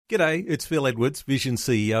G'day, it's Phil Edwards, Vision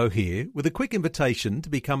CEO here, with a quick invitation to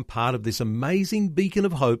become part of this amazing beacon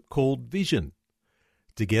of hope called Vision.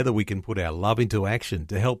 Together we can put our love into action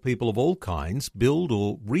to help people of all kinds build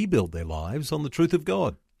or rebuild their lives on the truth of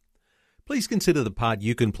God. Please consider the part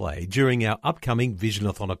you can play during our upcoming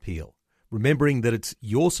Visionathon appeal, remembering that it's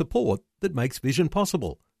your support that makes Vision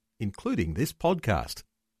possible, including this podcast.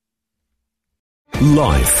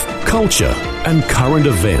 Life, culture, and current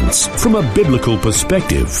events from a biblical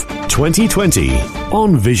perspective. 2020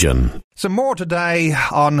 on Vision. Some more today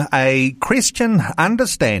on a Christian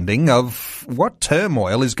understanding of what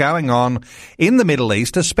turmoil is going on in the Middle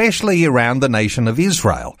East, especially around the nation of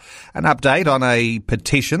Israel. An update on a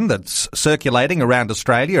petition that's circulating around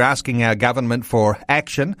Australia asking our government for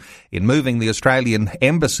action in moving the Australian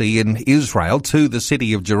embassy in Israel to the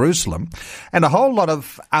city of Jerusalem, and a whole lot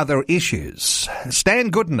of other issues.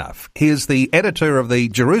 Stan Goodenough, he's the editor of the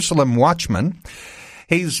Jerusalem Watchman.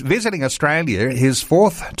 He's visiting Australia, his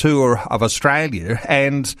fourth tour of Australia,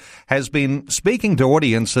 and has been speaking to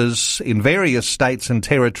audiences in various states and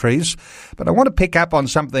territories. But I want to pick up on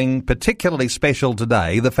something particularly special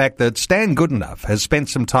today, the fact that Stan Goodenough has spent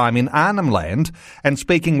some time in Arnhem Land and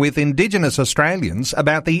speaking with Indigenous Australians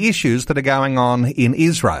about the issues that are going on in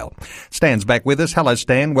Israel. Stan's back with us. Hello,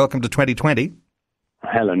 Stan. Welcome to 2020.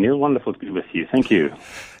 Hello, Neil. Wonderful to be with you. Thank you.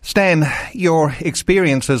 Stan, your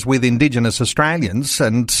experiences with Indigenous Australians,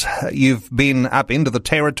 and you've been up into the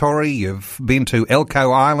territory, you've been to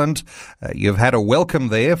Elcho Island, you've had a welcome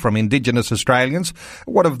there from Indigenous Australians.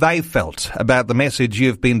 What have they felt about the message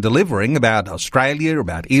you've been delivering about Australia,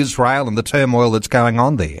 about Israel, and the turmoil that's going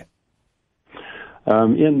on there?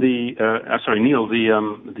 Neil,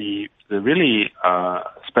 the really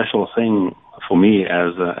special thing for me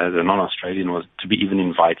as a non-Australian was to be even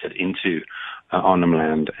invited into Arnhem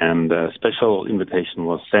Land, and a special invitation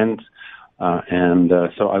was sent,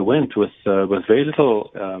 so I went with very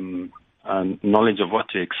little knowledge of what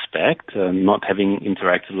to expect, not having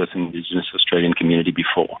interacted with an Indigenous Australian community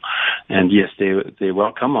before. And yes, their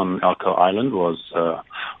welcome on Elcho Island was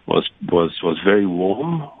very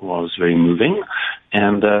warm, was very moving,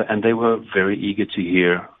 and they were very eager to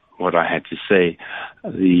hear what I had to say.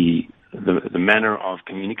 The manner of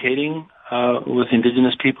communicating with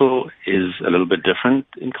Indigenous people is a little bit different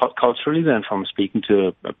culturally than from speaking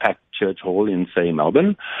to a packed church hall in, say,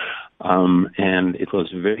 Melbourne. And it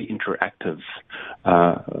was very interactive.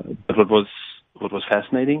 But what was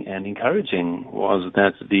fascinating and encouraging was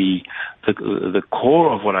that the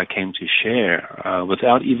core of what I came to share,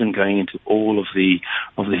 without even going into all of the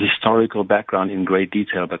historical background in great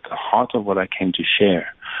detail, but the heart of what I came to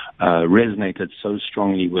share resonated so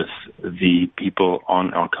strongly with the people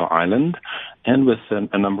on Elcho Island and with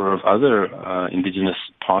a number of other Indigenous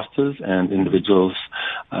pastors and individuals,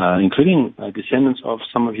 including descendants of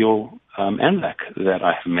some of your Anzac that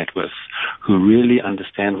I have met with, who really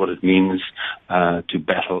understand what it means to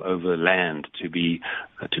battle over land, to be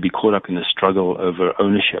caught up in a struggle over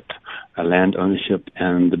ownership, land ownership,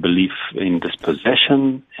 and the belief in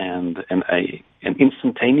dispossession and an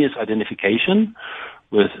instantaneous identification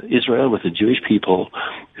with Israel, with the Jewish people,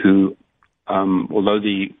 who, although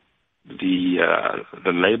the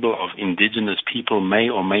label of indigenous people may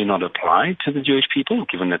or may not apply to the Jewish people,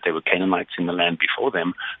 given that they were Canaanites in the land before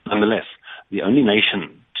them, nonetheless, the only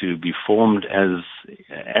nation to be formed as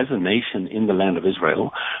a nation in the land of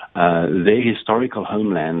Israel, their historical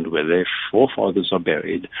homeland where their forefathers are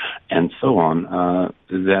buried, and so on,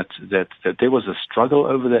 that there was a struggle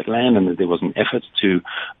over that land, and that there was an effort to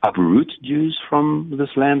uproot Jews from this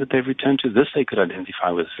land that they've returned to. This they could identify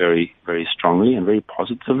with very, very strongly and very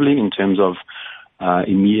positively in terms of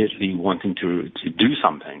immediately wanting to do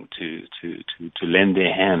something, to lend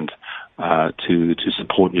their hand to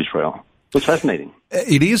support Israel. It's fascinating.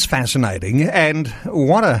 It is fascinating, and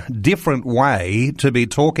what a different way to be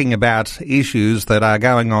talking about issues that are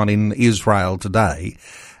going on in Israel today.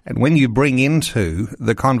 And when you bring into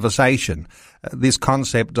the conversation this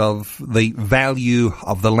concept of the value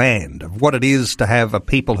of the land, of what it is to have a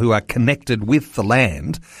people who are connected with the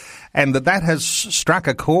land, and that has struck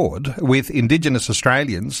a chord with Indigenous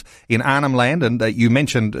Australians in Arnhem Land, and you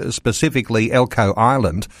mentioned specifically Elcho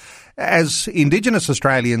Island. As Indigenous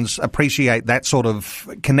Australians appreciate that sort of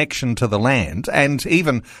connection to the land, and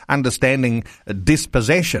even understanding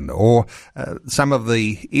dispossession or some of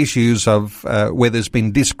the issues of where there's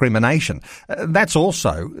been discrimination, that's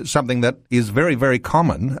also something that is very, very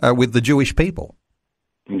common with the Jewish people.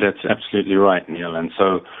 That's absolutely right, Neil. And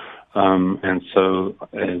so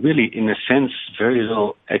really, in a sense, very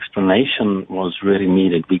little explanation was really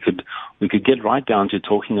needed. We could get right down to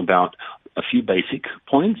talking about a few basic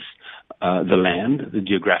points, the land, the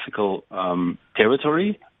geographical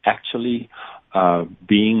territory, actually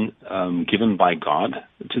being given by God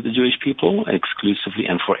to the Jewish people exclusively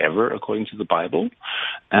and forever, according to the Bible,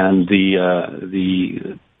 and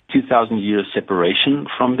the 2,000 years separation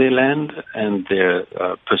from their land and their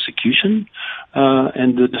persecution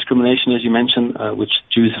and the discrimination, as you mentioned, which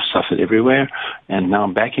Jews have suffered everywhere, and now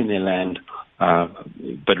back in their land,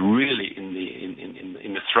 but really in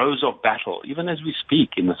the throes of battle, even as we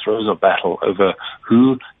speak, in the throes of battle over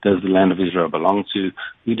who does the land of Israel belong to,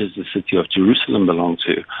 who does the city of Jerusalem belong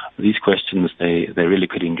to. These questions they really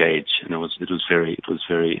could engage, and it was very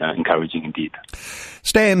encouraging indeed.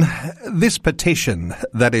 Stan, this petition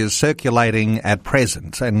that is circulating at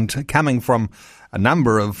present and coming from a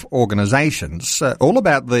number of organisations, all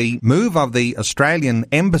about the move of the Australian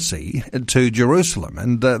embassy to Jerusalem.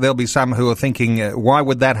 And there'll be some who are thinking, why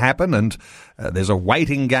would that happen? And there's a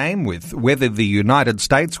waiting game with whether the United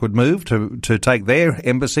States would move to take their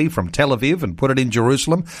embassy from Tel Aviv and put it in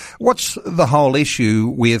Jerusalem. What's the whole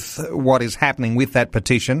issue with what is happening with that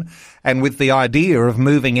petition and with the idea of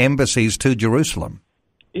moving embassies to Jerusalem?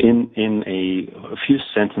 In a few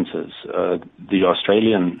sentences, the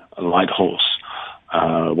Australian light horse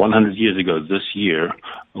 100 years ago this year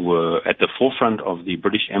were at the forefront of the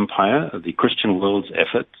British Empire, the Christian world's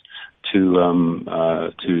effort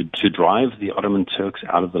to drive the Ottoman Turks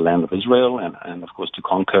out of the land of Israel and of course to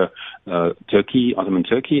conquer Ottoman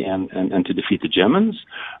Turkey and to defeat the Germans.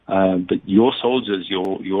 But your soldiers,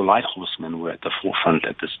 your light horsemen were at the forefront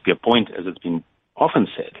at this point, as it's been often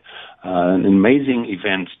said. An amazing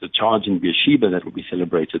event, the charge in Beersheba that will be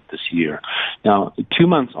celebrated this year. Now, 2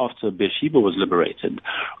 months after Beersheba was liberated,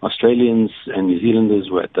 Australians and New Zealanders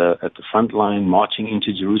were at the front line marching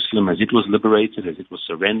into Jerusalem as it was liberated, as it was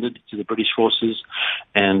surrendered to the British forces,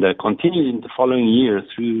 and continued in the following year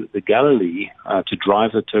through the Galilee to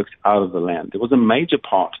drive the Turks out of the land. There was a major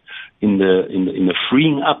part in the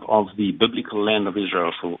freeing up of the biblical land of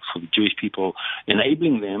Israel for the Jewish people,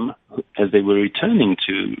 enabling them, as they were returning,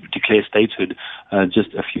 to declare statehood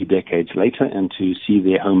just a few decades later and to see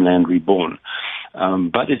their homeland reborn.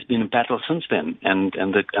 But it's been a battle since then, and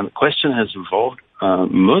the question has revolved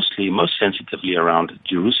most sensitively around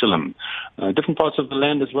Jerusalem. Different parts of the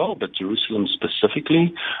land as well, but Jerusalem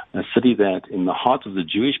specifically, a city that in the heart of the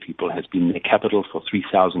Jewish people has been their capital for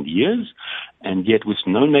 3,000 years, and yet which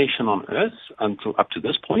no nation on earth until up to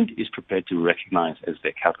this point is prepared to recognize as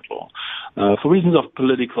their capital. For reasons of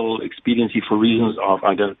political expediency, for reasons of,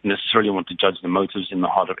 I don't necessarily want to judge the motives in the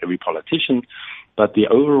heart of every politician, but the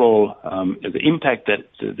overall, the impact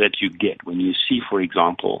that you get when you see, for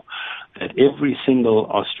example, that every single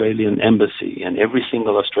Australian embassy and every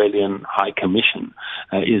single Australian High Commission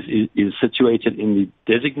is situated in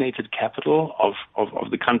the designated capital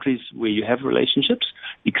of the countries where you have relationships,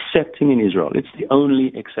 excepting in Israel. It's the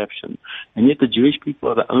only exception. And yet the Jewish people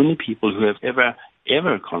are the only people who have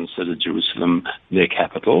ever considered Jerusalem their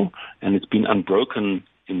capital, and it's been unbroken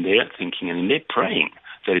in their thinking and in their praying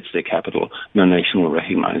that it's their capital. No nation will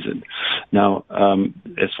recognize it. Now,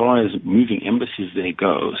 as far as moving embassies there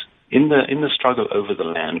goes, in the struggle over the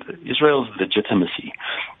land, Israel's legitimacy,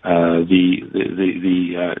 the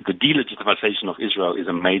delegitimization of Israel is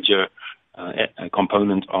a major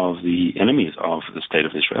component of the enemies of the state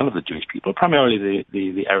of Israel, of the Jewish people, primarily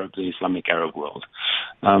the Islamic Arab world.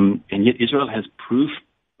 And yet Israel has proof,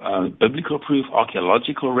 biblical proof,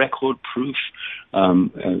 archaeological record proof,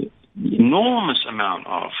 enormous amount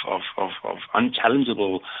of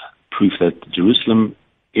unchallengeable proof that Jerusalem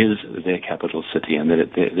is their capital city and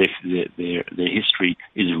that their history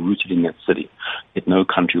is rooted in that city. Yet no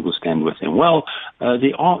country will stand with them. Well,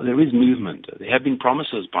 there is movement. There have been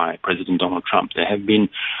promises by President Donald Trump. There have been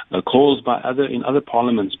calls in other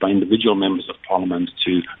parliaments by individual members of parliament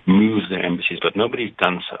to move their embassies, but nobody's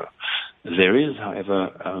done so. There is,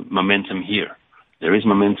 however, momentum here. There is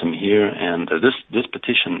momentum here, and this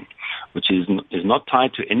petition, which is not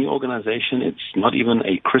tied to any organization, it's not even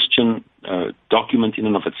a Christian document in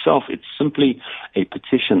and of itself. It's simply a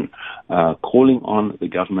petition calling on the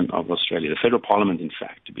government of Australia, the federal parliament, in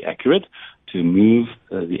fact, to be accurate, to move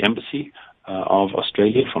the embassy of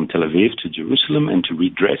Australia from Tel Aviv to Jerusalem and to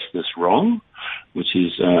redress this wrong, which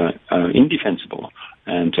is indefensible,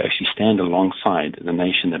 and to actually stand alongside the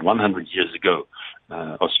nation that 100 years ago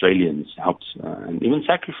Australians helped and even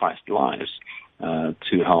sacrificed lives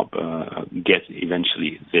to help get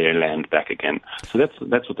eventually their land back again. So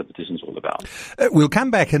that's what the petition's all about. We'll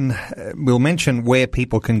come back and we'll mention where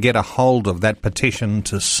people can get a hold of that petition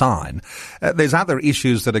to sign. There's other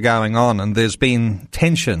issues that are going on, and there's been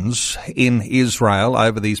tensions in Israel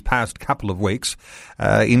over these past couple of weeks,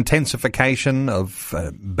 intensification of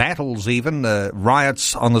battles even,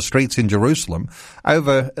 riots on the streets in Jerusalem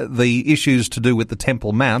over the issues to do with the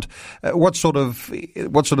Temple Mount. What sort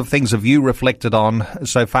of things have you reflected on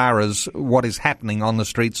so far as what is happening on the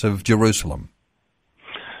streets of Jerusalem?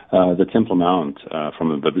 The Temple Mount,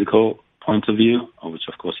 from a biblical point of view, which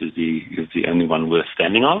of course is the only one worth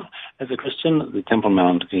standing on as a Christian, the Temple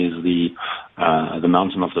Mount is the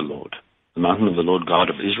mountain of the Lord. The mountain of the Lord God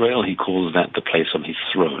of Israel, he calls that the place of his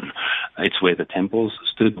throne. It's where the temples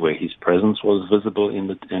stood, where his presence was visible and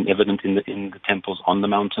evident in the temples on the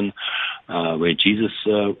mountain, where Jesus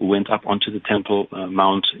went up onto the Temple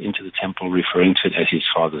Mount, into the temple, referring to it as his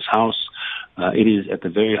Father's house. It is at the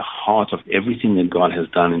very heart of everything that God has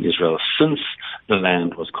done in Israel since the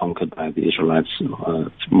land was conquered by the Israelites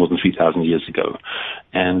more than 3,000 years ago.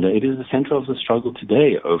 And it is the center of the struggle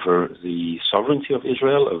today over the sovereignty of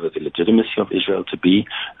Israel, over the legitimacy of Israel to be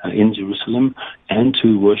in Jerusalem and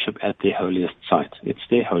to worship at their holiest site. It's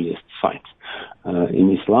their holiest site.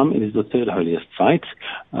 In Islam, it is the third holiest site,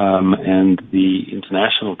 and the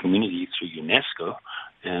international community through UNESCO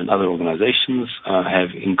and other organizations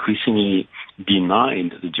have increasingly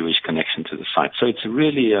denied the Jewish connection to the site. So it's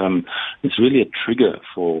really a trigger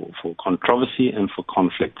for controversy and for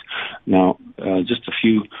conflict. Now, just a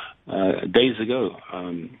few days ago,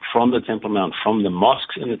 from the Temple Mount, from the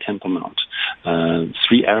mosques in the Temple Mount,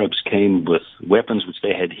 3 Arabs came with weapons which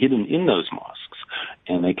they had hidden in those mosques.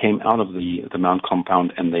 And they came out of the Mount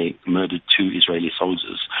compound and they murdered 2 Israeli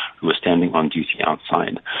soldiers who were standing on duty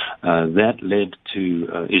outside. That led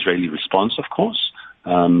to Israeli response, of course.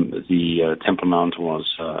 The Temple Mount was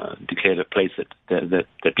declared a place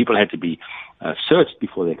that people had to be searched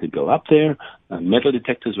before they could go up there. Metal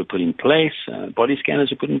detectors were put in place, body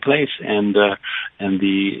scanners were put in place, and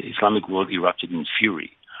the Islamic world erupted in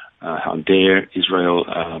fury. How dare Israel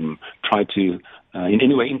try to in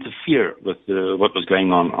any way interfere with what was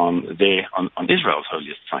going on Israel's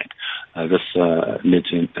holiest site. This led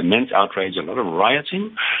to immense outrage, a lot of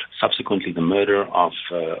rioting, subsequently the murder of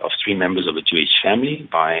 3 members of a Jewish family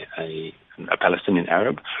by a Palestinian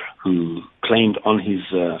Arab who claimed on his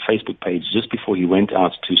Facebook page just before he went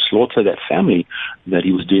out to slaughter that family that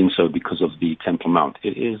he was doing so because of the Temple Mount.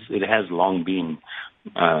 It has long been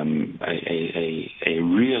a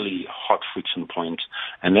really hot friction point,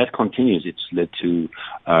 and that continues. It's led to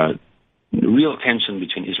real tension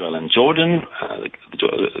between Israel and Jordan.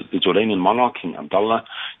 The Jordanian monarch, King Abdullah,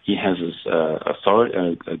 he has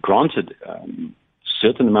granted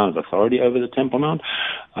certain amount of authority over the Temple Mount.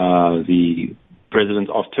 The president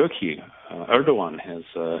of Turkey, Erdogan, has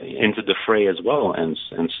entered the fray as well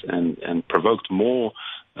and provoked more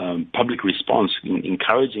public response,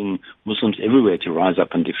 encouraging Muslims everywhere to rise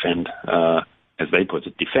up and defend, as they put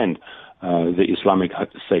it, the Islamic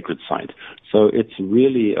sacred site. So it's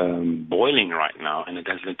really boiling right now, and it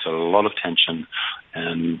has led to a lot of tension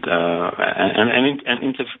and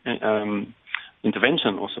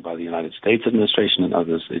intervention also by the United States administration and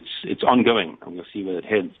others. It's ongoing, and we'll see where it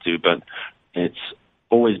heads to. But it's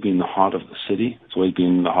always been the heart of the city. It's always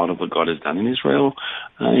been the heart of what God has done in Israel,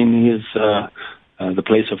 in his the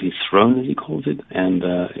place of his throne, as he calls it, and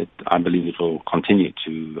I believe it will continue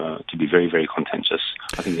to be very, very contentious.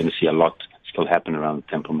 I think we're going to see a lot still happen around the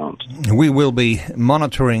Temple Mount. We will be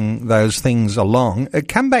monitoring those things along.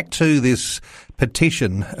 Come back to this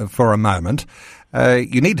petition for a moment.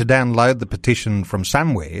 You need to download the petition from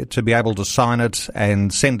somewhere to be able to sign it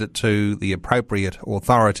and send it to the appropriate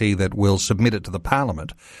authority that will submit it to the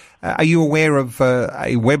Parliament. Are you aware of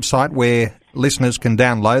a website where listeners can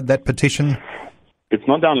download that petition? It's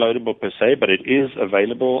not downloadable per se, but it is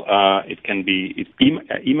available.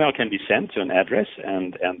 Email can be sent to an address,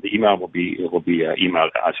 and the email will be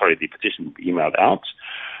emailed. The petition will be emailed out.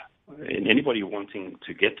 And anybody wanting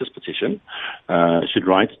to get this petition should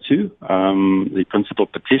write to the principal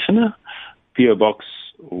petitioner, PO Box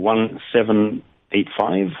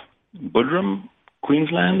 1785, Buderim,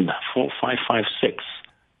 Queensland 45556.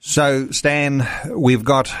 So, Stan, we've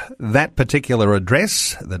got that particular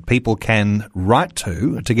address that people can write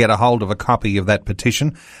to get a hold of a copy of that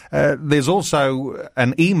petition. There's also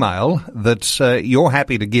an email that you're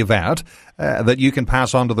happy to give out that you can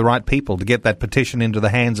pass on to the right people to get that petition into the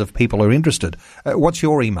hands of people who are interested. What's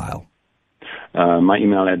your email? My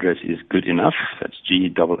email address is goodenough. That's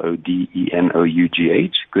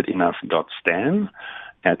GOODENOUGH, goodenough.stan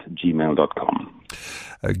goodenough@gmail.com.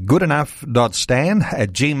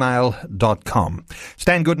 Goodenough.stan@gmail.com.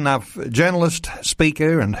 Stan Goodenough, journalist,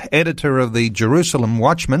 speaker and editor of the Jerusalem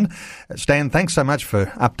Watchman. Stan, thanks so much for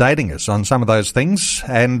updating us on some of those things,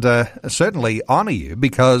 and certainly honour you,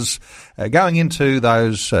 because going into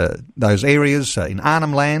those areas in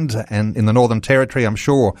Arnhem Land and in the Northern Territory, I'm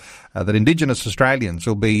sure that Indigenous Australians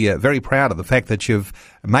will be very proud of the fact that you've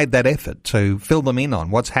made that effort to fill them in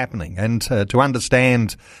on what's happening and to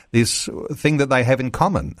understand this thing that they have in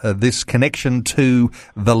common, this connection to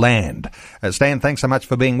the land. Stan, thanks so much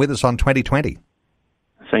for being with us on 2020.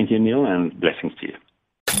 Thank you, Neil, and blessings to you.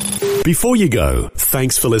 Before you go,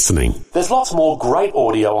 thanks for listening. There's lots more great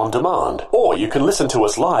audio on demand, or you can listen to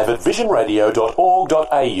us live at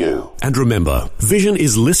visionradio.org.au. And remember, Vision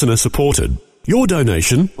is listener supported. Your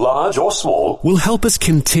donation, large or small, will help us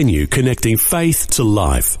continue connecting faith to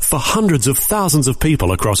life for hundreds of thousands of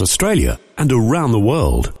people across Australia and around the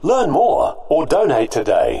world. Learn more or donate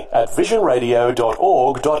today at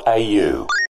visionradio.org.au.